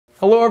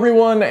Hello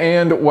everyone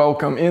and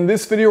welcome. In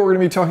this video we're going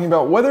to be talking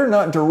about whether or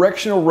not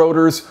directional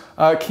rotors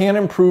can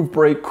improve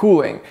brake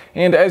cooling.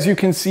 And as you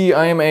can see,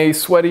 I am a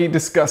sweaty,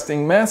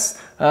 disgusting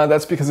mess.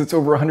 That's because it's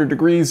over 100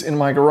 degrees in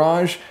my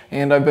garage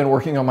and I've been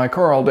working on my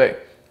car all day.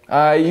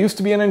 I used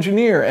to be an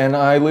engineer and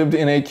I lived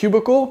in a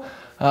cubicle.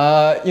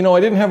 I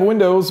didn't have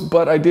windows,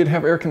 but I did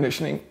have air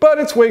conditioning. But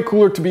it's way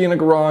cooler to be in a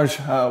garage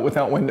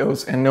without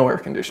windows and no air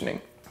conditioning.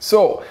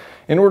 So,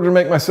 in order to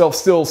make myself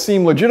still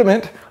seem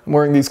legitimate, I'm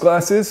wearing these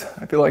glasses.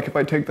 I feel like if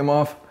I take them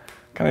off,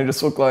 kind of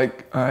just look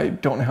like I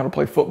don't know how to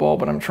play football,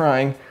 but I'm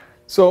trying.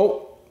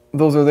 So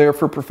those are there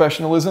for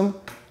professionalism.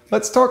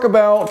 Let's talk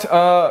about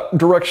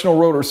directional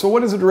rotors. So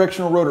what is a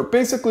directional rotor?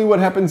 Basically what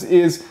happens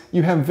is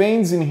you have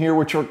vanes in here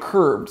which are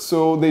curved.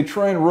 So they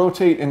try and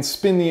rotate and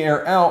spin the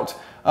air out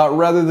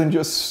rather than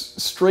just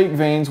straight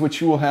vanes,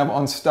 which you will have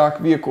on stock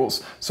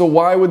vehicles. So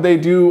why would they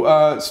do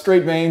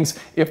straight vanes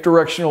if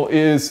directional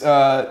is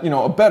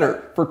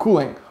better for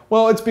cooling?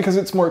 Well, it's because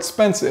it's more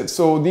expensive.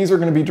 So these are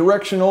going to be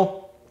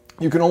directional.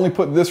 You can only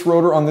put this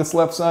rotor on this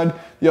left side,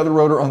 the other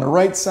rotor on the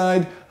right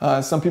side.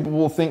 Some people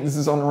will think this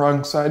is on the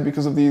wrong side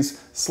because of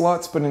these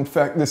slots, but in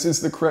fact this is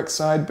the correct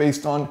side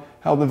based on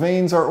how the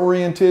vanes are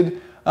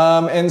oriented.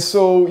 And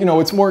so,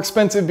 it's more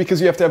expensive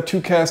because you have to have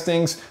two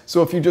castings.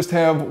 So if you just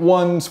have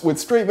ones with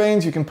straight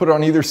vanes, you can put it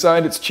on either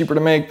side. It's cheaper to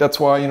make. That's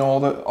why,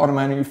 all the auto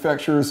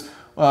manufacturers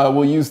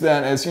will use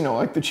that as,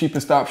 like the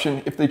cheapest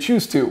option if they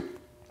choose to.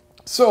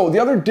 So the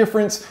other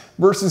difference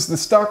versus the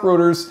stock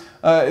rotors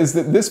is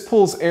that this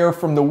pulls air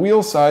from the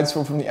wheel side,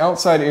 so from the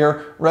outside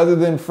air, rather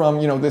than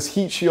from this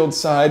heat shield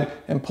side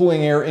and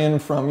pulling air in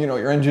from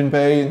your engine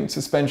bay and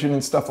suspension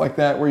and stuff like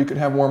that, where you could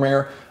have warm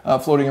air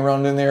floating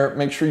around in there.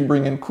 Make sure you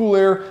bring in cool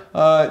air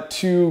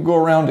to go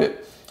around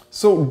it.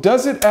 So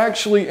does it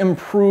actually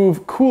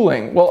improve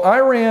cooling? Well,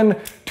 I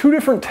ran 2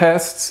 different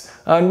tests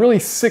and really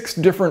 6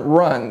 different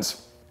runs.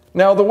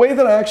 Now, the way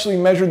that I actually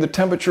measured the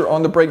temperature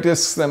on the brake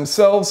discs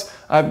themselves,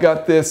 I've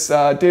got this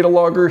data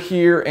logger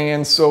here,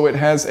 and so it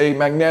has a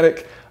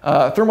magnetic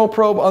thermal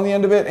probe on the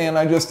end of it, and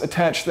I just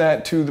attach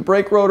that to the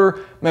brake rotor,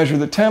 measure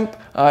the temp,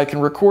 I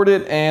can record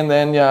it, and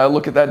then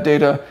look at that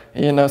data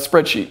in a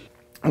spreadsheet.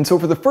 And so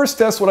for the first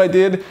test, what I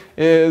did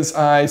is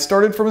I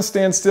started from a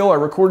standstill, I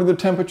recorded the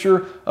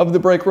temperature of the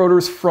brake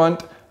rotor's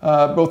front,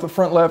 both the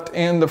front left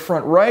and the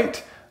front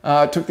right,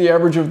 took the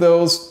average of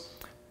those,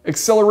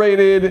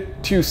 accelerated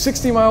to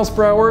 60 miles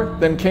per hour,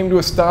 then came to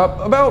a stop,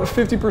 about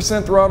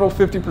 50% throttle,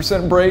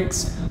 50%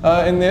 brakes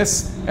in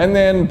this, and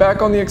then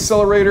back on the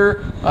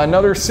accelerator,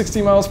 another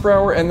 60 miles per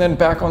hour, and then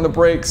back on the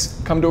brakes,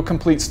 come to a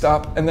complete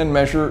stop, and then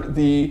measure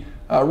the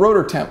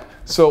rotor temp.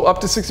 So up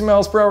to 60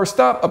 miles per hour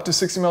stop, up to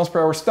 60 miles per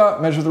hour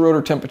stop, measure the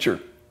rotor temperature.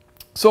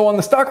 So on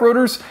the stock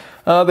rotors,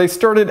 they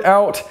started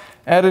out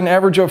at an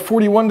average of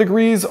 41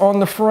 degrees on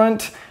the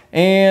front,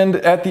 and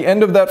at the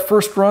end of that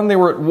first run, they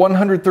were at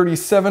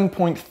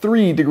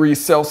 137.3 degrees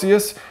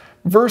Celsius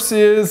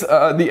versus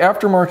the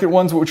aftermarket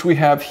ones, which we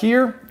have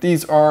here.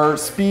 These are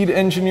Speed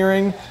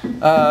Engineering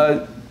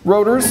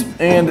rotors,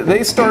 and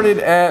they started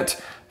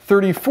at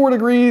 34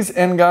 degrees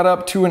and got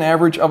up to an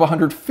average of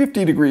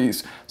 150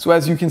 degrees. So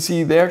as you can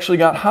see, they actually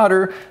got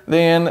hotter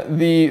than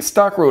the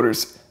stock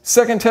rotors.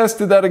 Second test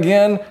did that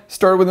again,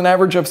 started with an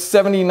average of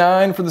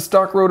 79 for the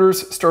stock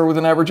rotors, started with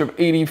an average of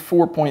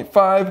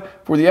 84.5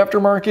 for the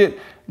aftermarket,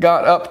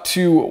 got up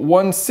to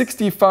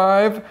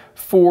 165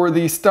 for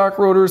the stock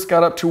rotors,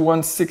 got up to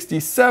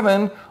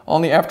 167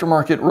 on the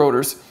aftermarket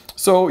rotors.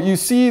 So you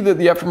see that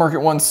the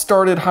aftermarket ones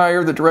started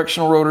higher, the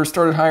directional rotors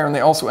started higher, and they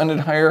also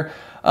ended higher.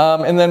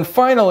 And then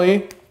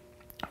finally,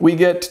 we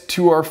get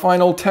to our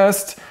final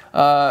test,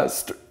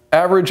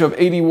 average of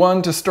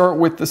 81 to start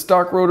with the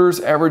stock rotors,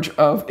 average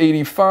of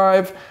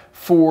 85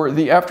 for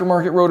the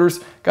aftermarket rotors,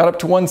 got up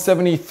to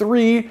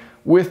 173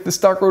 with the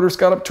stock rotors,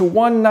 got up to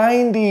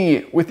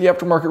 190 with the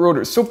aftermarket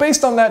rotors. So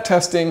based on that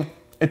testing,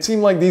 it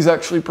seemed like these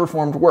actually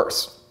performed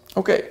worse.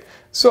 Okay,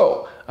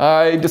 so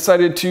I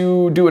decided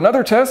to do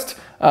another test.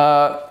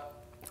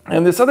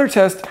 And this other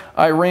test,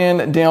 I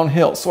ran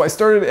downhill. So I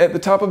started at the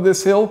top of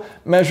this hill,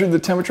 measured the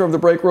temperature of the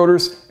brake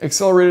rotors,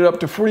 accelerated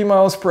up to 40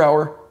 miles per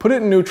hour, put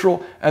it in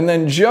neutral, and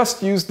then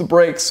just used the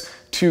brakes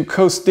to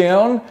coast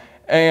down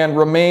and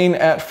remain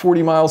at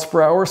 40 miles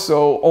per hour.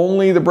 So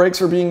only the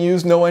brakes are being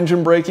used, no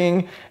engine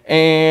braking.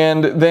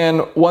 And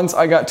then once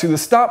I got to the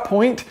stop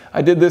point,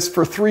 I did this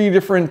for 3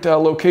 different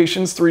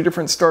locations, 3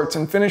 different starts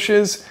and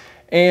finishes.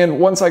 And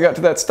once I got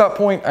to that stop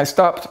point, I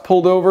stopped,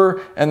 pulled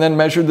over, and then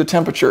measured the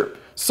temperature.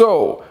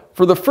 So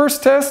for the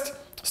first test,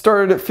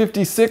 started at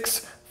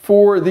 56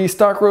 for the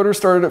stock rotors,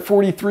 started at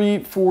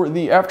 43 for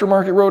the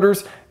aftermarket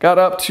rotors, got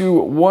up to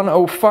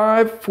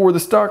 105 for the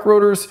stock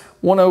rotors,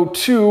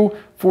 102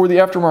 for the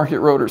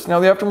aftermarket rotors. Now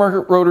the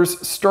aftermarket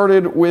rotors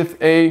started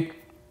with a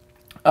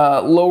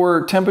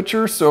lower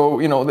temperature,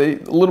 so a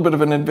little bit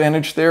of an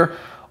advantage there.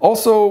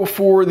 Also,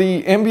 for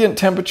the ambient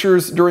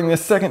temperatures during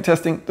this second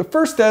testing, the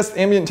first test,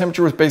 ambient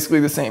temperature was basically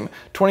the same,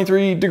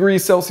 23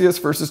 degrees Celsius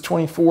versus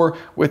 24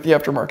 with the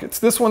aftermarkets.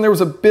 This one, there was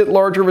a bit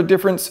larger of a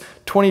difference,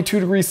 22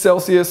 degrees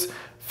Celsius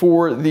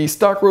for the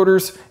stock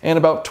rotors and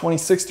about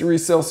 26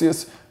 degrees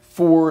Celsius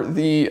for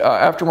the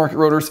aftermarket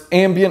rotors,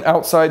 ambient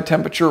outside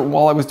temperature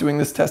while I was doing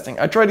this testing.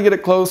 I tried to get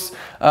it close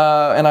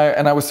and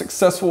I was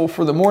successful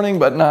for the morning,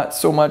 but not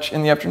so much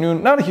in the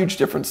afternoon. Not a huge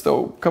difference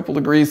though, a couple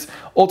degrees.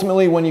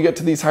 Ultimately, when you get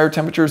to these higher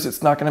temperatures,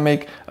 it's not gonna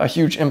make a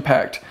huge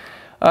impact.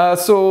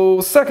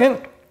 So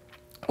second,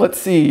 let's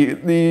see,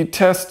 the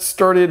test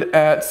started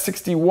at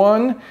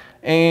 61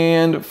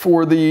 and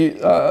for the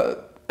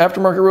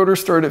aftermarket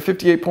rotors started at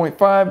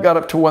 58.5, got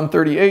up to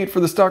 138. For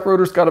the stock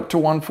rotors, got up to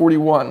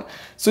 141.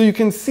 So you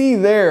can see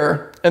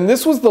there, and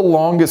this was the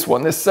longest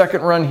one, this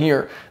second run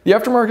here. The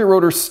aftermarket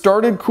rotors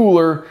started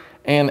cooler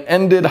and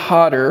ended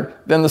hotter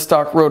than the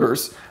stock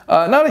rotors.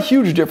 Not a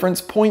huge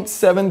difference,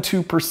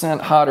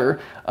 0.72% hotter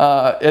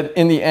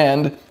in the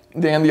end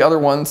than the other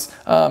ones.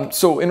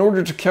 So in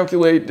order to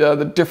calculate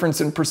the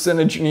difference in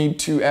percentage, you need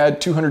to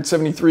add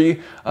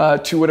 273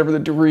 to whatever the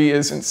degree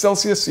is in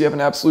Celsius. So you have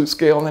an absolute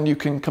scale and then you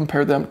can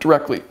compare them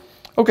directly.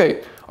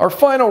 Okay, our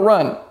final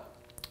run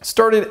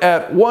started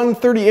at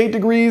 138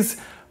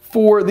 degrees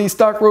for the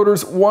stock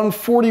rotors,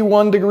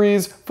 141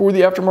 degrees for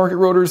the aftermarket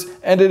rotors,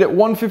 ended at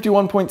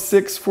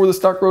 151.6 for the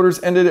stock rotors,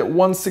 ended at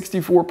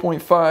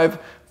 164.5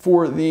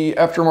 for the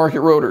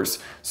aftermarket rotors.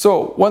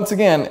 So once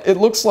again, it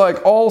looks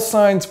like all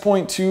signs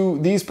point to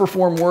these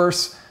perform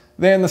worse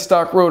than the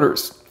stock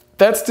rotors.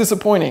 That's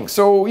disappointing.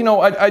 So, you know,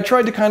 I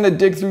tried to kind of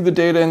dig through the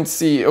data and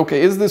see,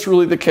 okay, is this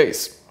really the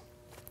case?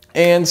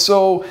 And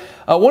so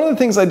one of the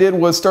things I did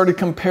was started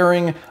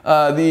comparing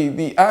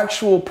the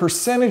actual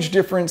percentage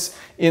difference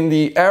in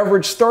the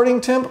average starting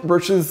temp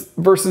versus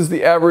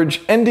the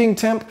average ending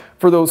temp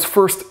for those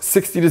first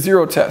 60 to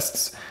 0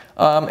 tests.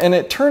 And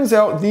it turns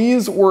out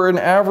these were an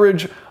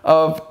average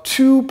of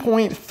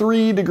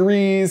 2.3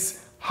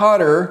 degrees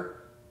hotter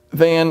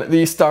than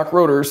the stock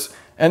rotors.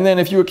 And then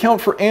if you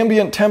account for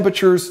ambient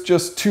temperatures,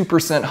 just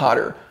 2%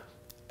 hotter.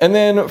 And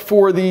then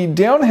for the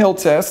downhill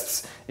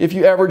tests, if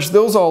you average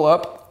those all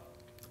up,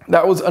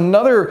 that was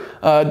another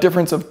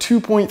difference of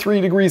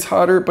 2.3 degrees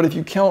hotter. But if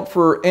you count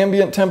for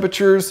ambient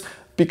temperatures,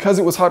 because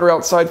it was hotter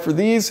outside for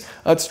these,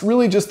 it's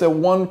really just a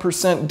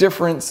 1%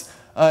 difference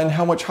in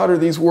how much hotter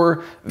these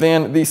were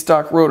than the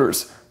stock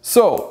rotors.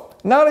 So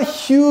not a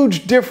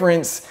huge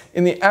difference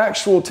in the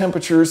actual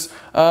temperatures.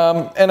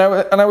 And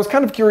I was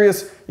kind of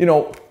curious, you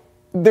know,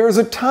 there's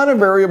a ton of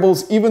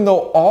variables, even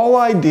though all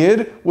I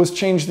did was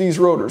change these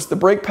rotors. The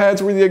brake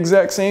pads were the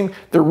exact same,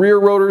 the rear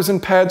rotors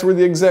and pads were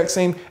the exact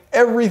same.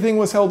 Everything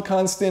was held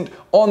constant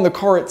on the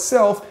car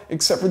itself,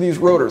 except for these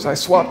rotors. I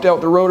swapped out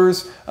the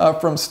rotors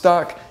from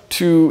stock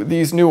to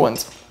these new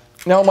ones.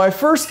 Now, my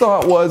first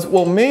thought was,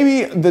 well,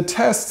 maybe the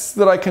tests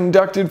that I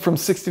conducted from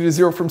 60 to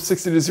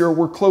 0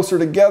 were closer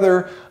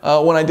together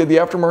when I did the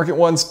aftermarket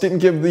ones, didn't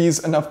give these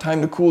enough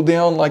time to cool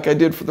down like I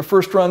did for the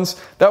first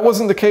runs. That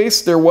wasn't the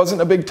case. There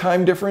wasn't a big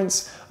time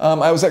difference.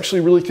 I was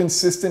actually really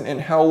consistent in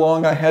how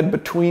long I had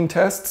between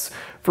tests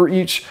for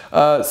each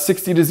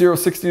 60 to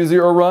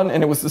 0 run,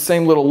 and it was the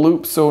same little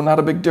loop, so not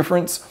a big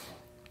difference.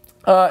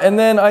 And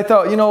then I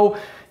thought, you know,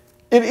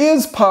 it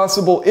is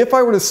possible if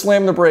I were to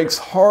slam the brakes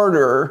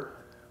harder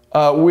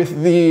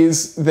with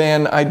these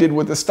than I did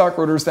with the stock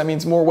rotors. That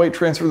means more weight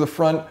transfer to the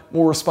front,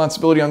 more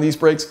responsibility on these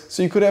brakes.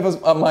 So you could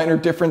have a minor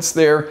difference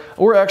there,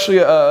 or actually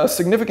a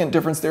significant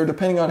difference there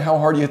depending on how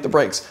hard you hit the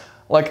brakes.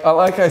 Like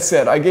I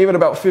said, I gave it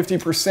about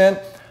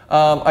 50%.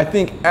 I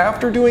think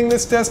after doing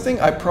this testing,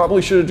 I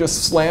probably should have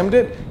just slammed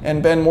it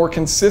and been more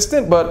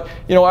consistent, but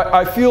you know,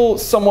 I feel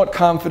somewhat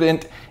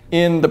confident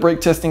in the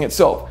brake testing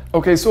itself.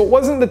 Okay, so it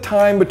wasn't the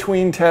time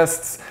between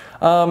tests.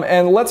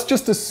 And let's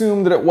just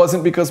assume that it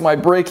wasn't because my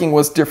braking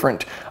was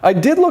different. I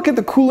did look at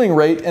the cooling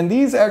rate, and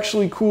these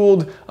actually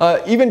cooled,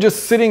 even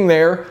just sitting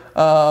there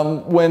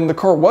when the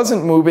car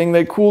wasn't moving,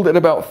 they cooled at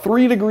about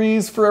 3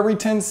 degrees for every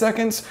 10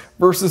 seconds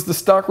versus the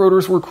stock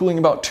rotors were cooling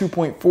about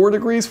 2.4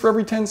 degrees for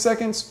every 10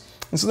 seconds.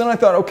 And so then I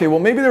thought, okay, well,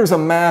 maybe there's a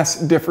mass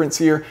difference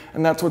here,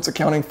 and that's what's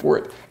accounting for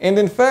it. And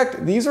in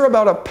fact, these are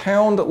about a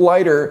pound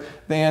lighter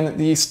than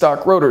the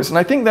stock rotors. And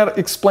I think that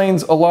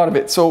explains a lot of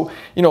it. So,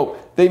 you know,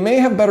 they may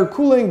have better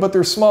cooling, but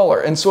they're smaller.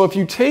 And so if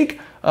you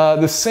take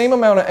the same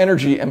amount of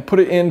energy and put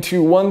it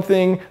into one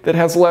thing that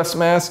has less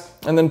mass,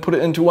 and then put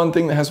it into one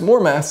thing that has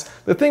more mass,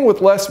 the thing with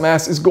less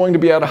mass is going to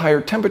be at a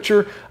higher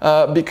temperature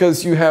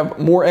because you have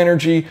more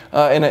energy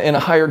in a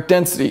higher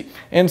density.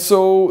 And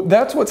so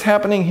that's what's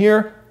happening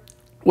here.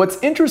 What's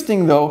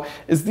interesting though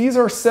is these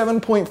are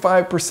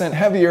 7.5%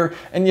 heavier,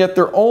 and yet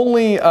they're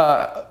only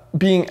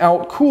being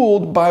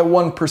out-cooled by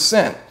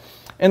 1%.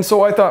 And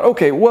so I thought,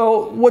 okay,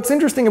 well, what's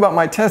interesting about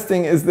my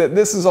testing is that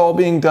this is all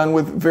being done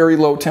with very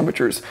low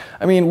temperatures.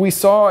 I mean, we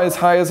saw as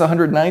high as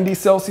 190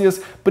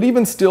 Celsius, but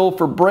even still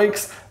for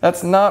brakes,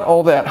 that's not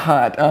all that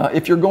hot.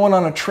 If you're going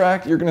on a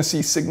track, you're gonna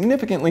see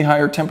significantly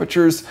higher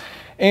temperatures.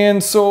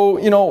 And so,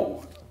 you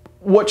know,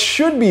 what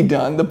should be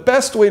done, the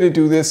best way to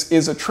do this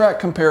is a track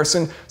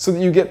comparison so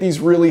that you get these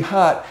really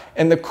hot,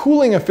 and the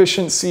cooling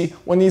efficiency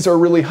when these are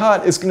really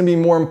hot is going to be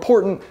more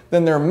important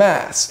than their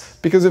mass,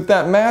 because if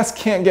that mass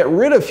can't get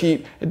rid of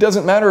heat, it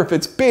doesn't matter if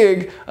it's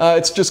big,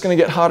 it's just going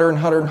to get hotter and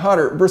hotter and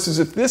hotter, versus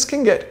if this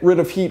can get rid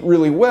of heat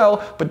really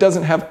well but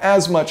doesn't have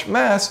as much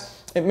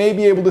mass, it may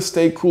be able to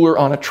stay cooler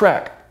on a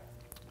track.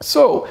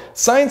 So,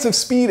 Science of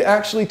Speed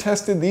actually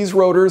tested these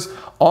rotors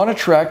on a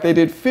track. They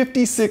did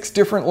 56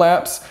 different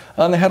laps,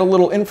 and they had a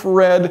little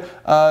infrared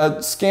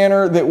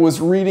scanner that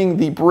was reading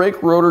the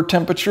brake rotor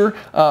temperature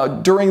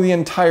during the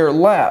entire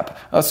lap.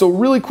 So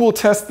really cool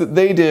test that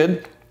they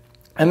did.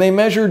 And they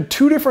measured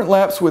 2 different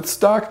laps with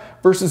stock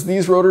versus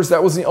these rotors.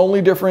 That was the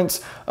only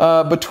difference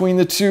between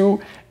the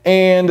two.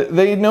 And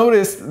they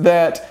noticed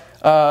that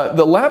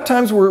the lap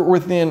times were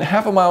within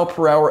half a mile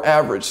per hour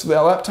average. So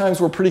the lap times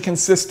were pretty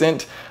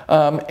consistent,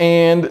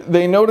 and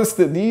they noticed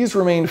that these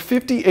remained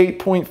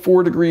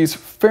 58.4 degrees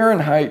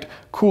Fahrenheit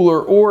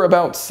cooler, or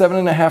about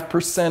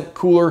 7.5%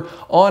 cooler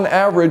on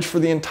average for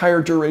the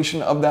entire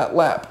duration of that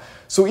lap.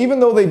 So even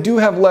though they do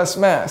have less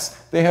mass,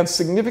 they have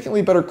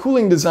significantly better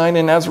cooling design,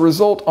 and as a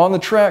result, on the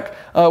track,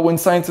 when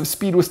Science of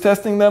Speed was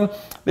testing them,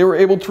 they were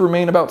able to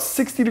remain about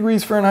 60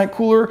 degrees Fahrenheit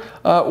cooler,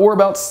 or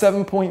about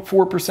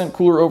 7.4%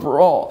 cooler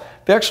overall.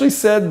 They actually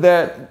said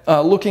that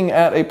looking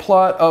at a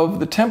plot of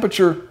the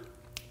temperature,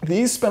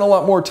 these spent a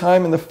lot more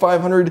time in the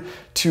 500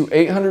 to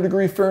 800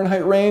 degree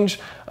Fahrenheit range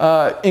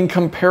in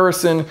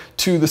comparison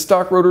to the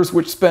stock rotors,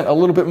 which spent a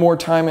little bit more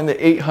time in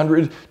the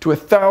 800 to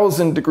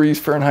 1000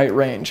 degrees Fahrenheit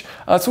range.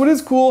 So it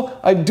is cool.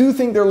 I do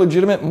think they're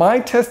legitimate. My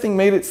testing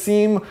made it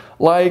seem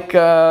like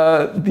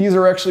these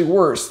are actually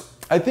worse.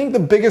 I think the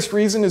biggest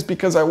reason is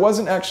because I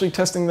wasn't actually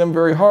testing them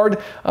very hard.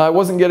 I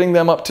wasn't getting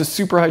them up to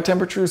super high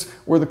temperatures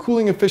where the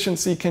cooling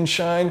efficiency can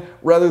shine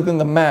rather than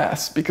the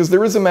mass, because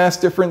there is a mass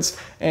difference,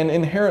 and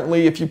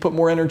inherently if you put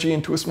more energy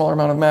into a smaller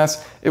amount of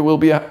mass, it will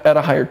be at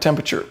a higher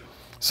temperature.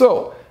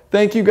 So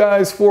thank you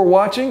guys for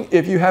watching.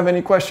 If you have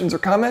any questions or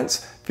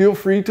comments, feel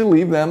free to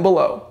leave them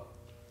below.